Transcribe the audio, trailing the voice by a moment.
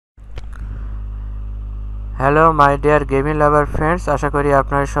Hello my dear gaming lover friends, আশা করি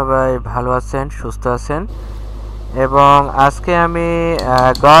আপনারা সবাই ভালো আছেন, সুস্থ আছেন। এবং আজকে আমি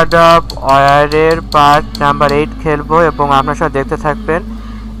গড অফ ওয়ারের পার্ট নাম্বার 8 খেলবো এবং আপনারা সবাই দেখতে থাকবেন।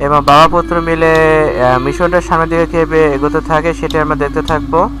 এবং বাবা পুত্র মিলে মিশনটার সামনের দিকে কীভাবে এগোতে থাকে সেটা আমরা দেখতে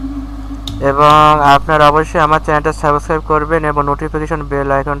থাকবো। এবং আপনারা অবশ্যই আমার চ্যানেলটা সাবস্ক্রাইব করবেন এবং নোটিফিকেশন বেল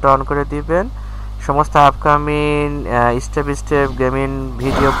আইকনটা অন করে দিবেন সমস্ত upcoming step step gaming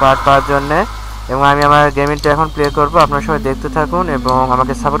video part পাওয়ার জন্যে। এবং আমি আমার গেমিংটা এখন প্লে করব, আপনারা সবাই দেখতে থাকুন এবং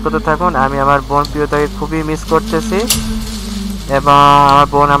আমাকে সাপোর্ট করতে থাকুন। আমি আমার বোন প্রিয়তাকে খুবই মিস করতেছি এবং আমার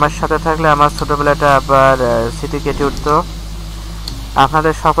বোন আমার সাথে থাকলে আমার ছোটোবেলাটা আবার স্মৃতি কেটে উঠত।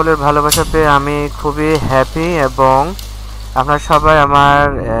 আপনাদের সকলের ভালোবাসা পেয়ে আমি খুবই হ্যাপি এবং আপনারা সবাই আমার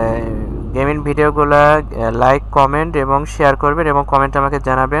গেমিং ভিডিওগুলো লাইক কমেন্ট এবং শেয়ার করবেন এবং কমেন্টে আমাকে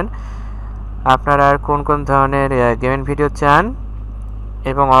জানাবেন আপনারা আর কোন কোন ধরনের গেমিং ভিডিও চান।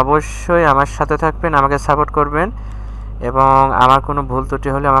 এবং অবশ্যই আমার সাথে থাকবেন, আমাকে সাপোর্ট করবেন এবং আমার কোনো ভুল ত্রুটি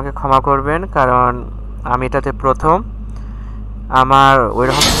হলে আমাকে ক্ষমা করবেন, কারণ আমি এটাতে প্রথম, আমার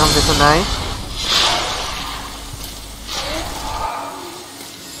ওইরকম কিছু নাই।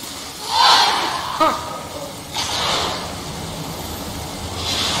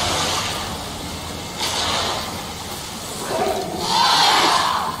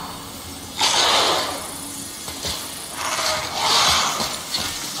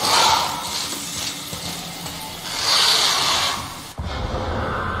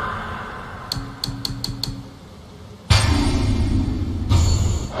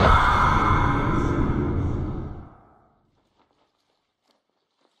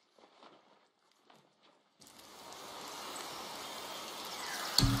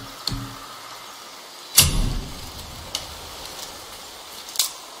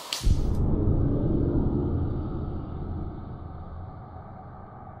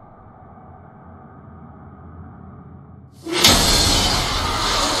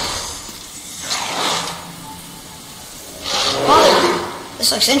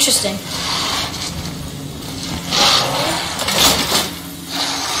 This looks interesting.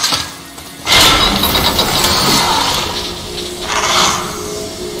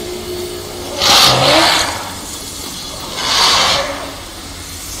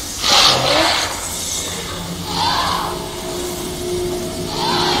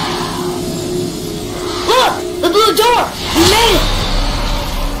 Look! The blue door! We made it!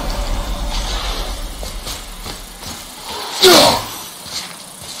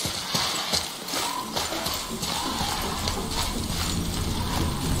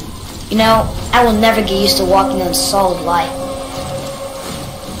 You know, I will never get used to walking on solid light.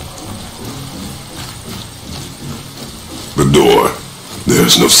 The door.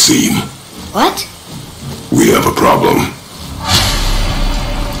 There's no seam. What? We have a problem.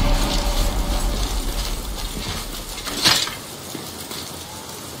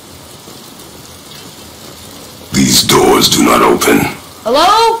 These doors do not open. Hello?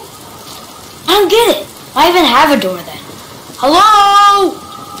 I don't get it. I even have a door then. Hello?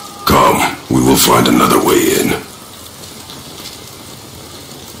 Come, we will find another way in.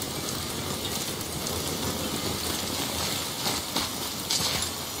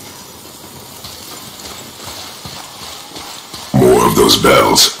 More of those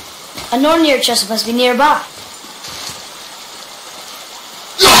bells. A Nornir chest must be nearby.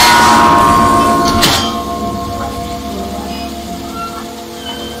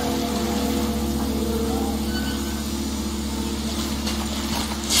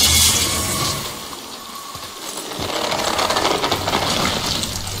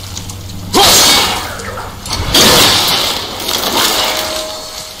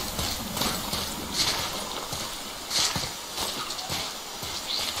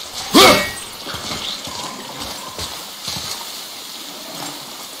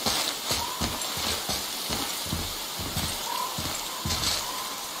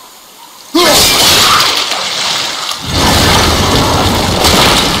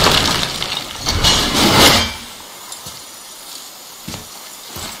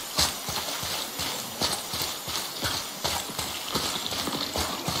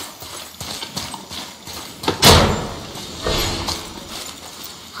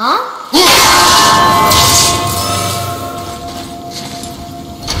 Huh?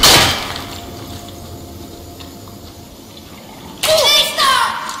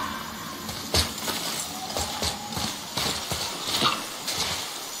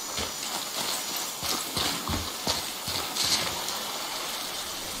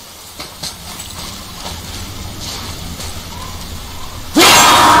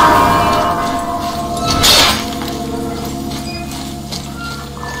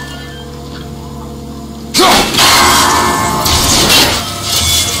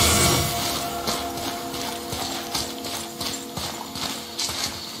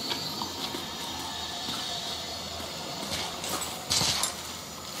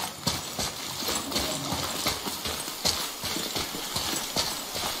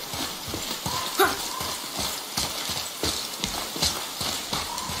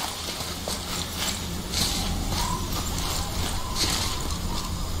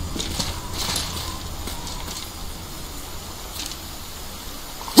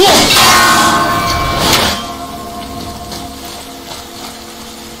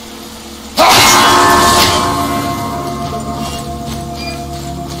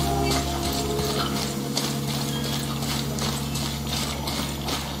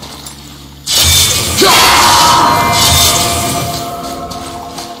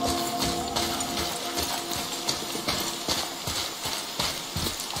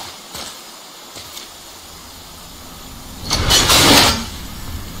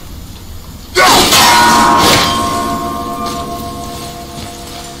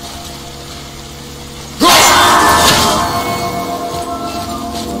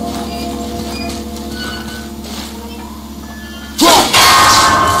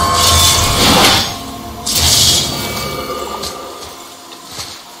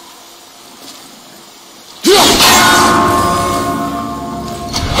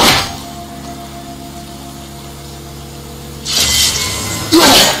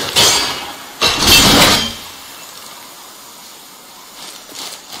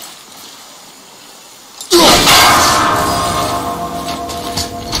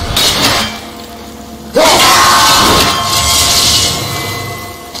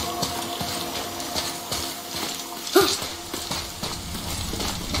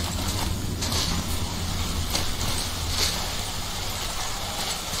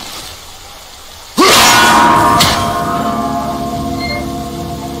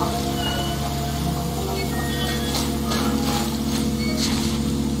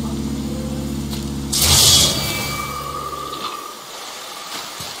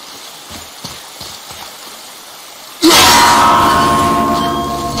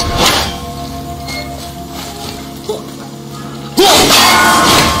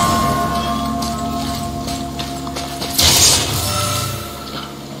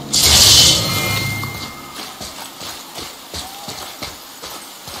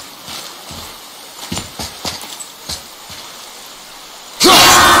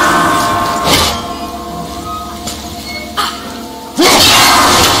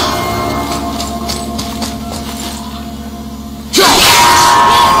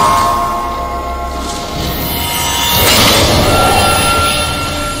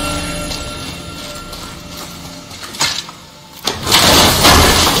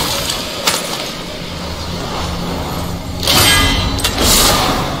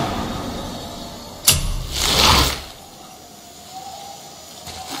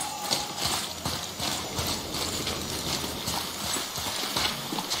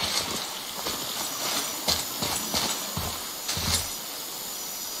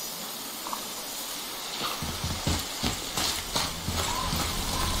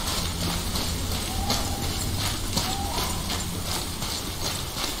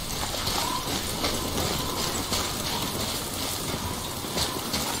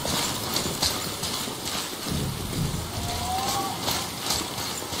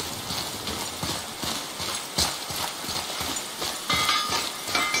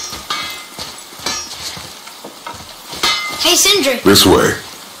 Hey, Sindri. This way.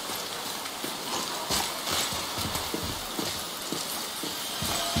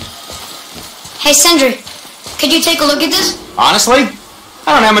 Hey, Sindri. Could you take a look at this? Honestly,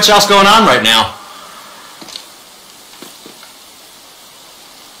 I don't have much else going on right now.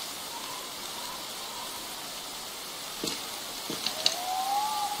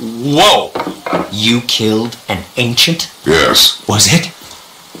 Whoa! You killed an ancient? Yes. Was it?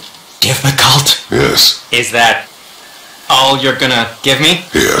 Difficult? Yes. Is that all you're gonna give me?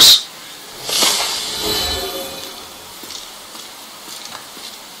 Yes.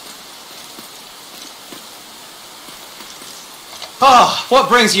 Oh, what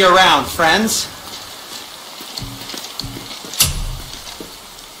brings you around, friends?